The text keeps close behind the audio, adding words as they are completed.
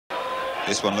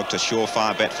This one looked a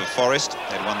surefire bet for Forest.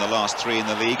 They'd won the last 3 in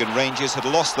the league, and Rangers had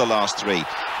lost the last 3.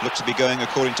 Looked to be going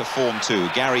according to form too.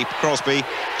 Gary Crosby,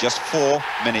 just 4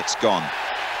 minutes gone.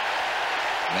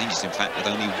 Rangers, in fact, with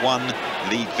only 1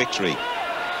 league victory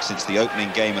since the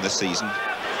opening game of the season,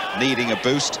 needing a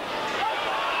boost,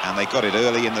 and they got it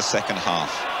early in the second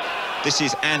half. This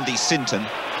is Andy Sinton,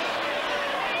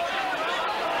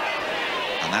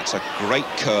 and that's a great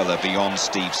curler beyond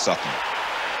Steve Sutton.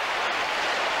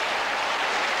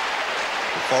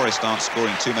 Forest aren't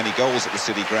scoring too many goals at the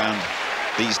City Ground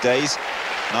these days.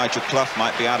 Nigel Clough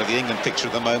might be out of the England picture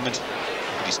at the moment,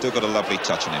 but he's still got a lovely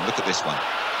touch on him. Look at this one.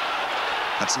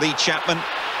 That's Lee Chapman,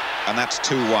 and that's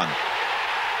 2-1.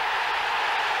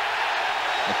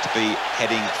 Looked to be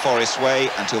heading Forest's way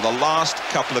until the last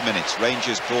couple of minutes.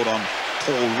 Rangers brought on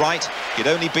Paul Wright. He'd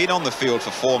only been on the field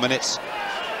for 4 minutes,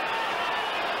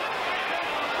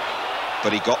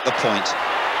 but he got the point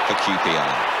for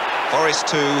Q.P.R. Forest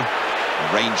 2,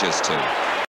 Rangers 2.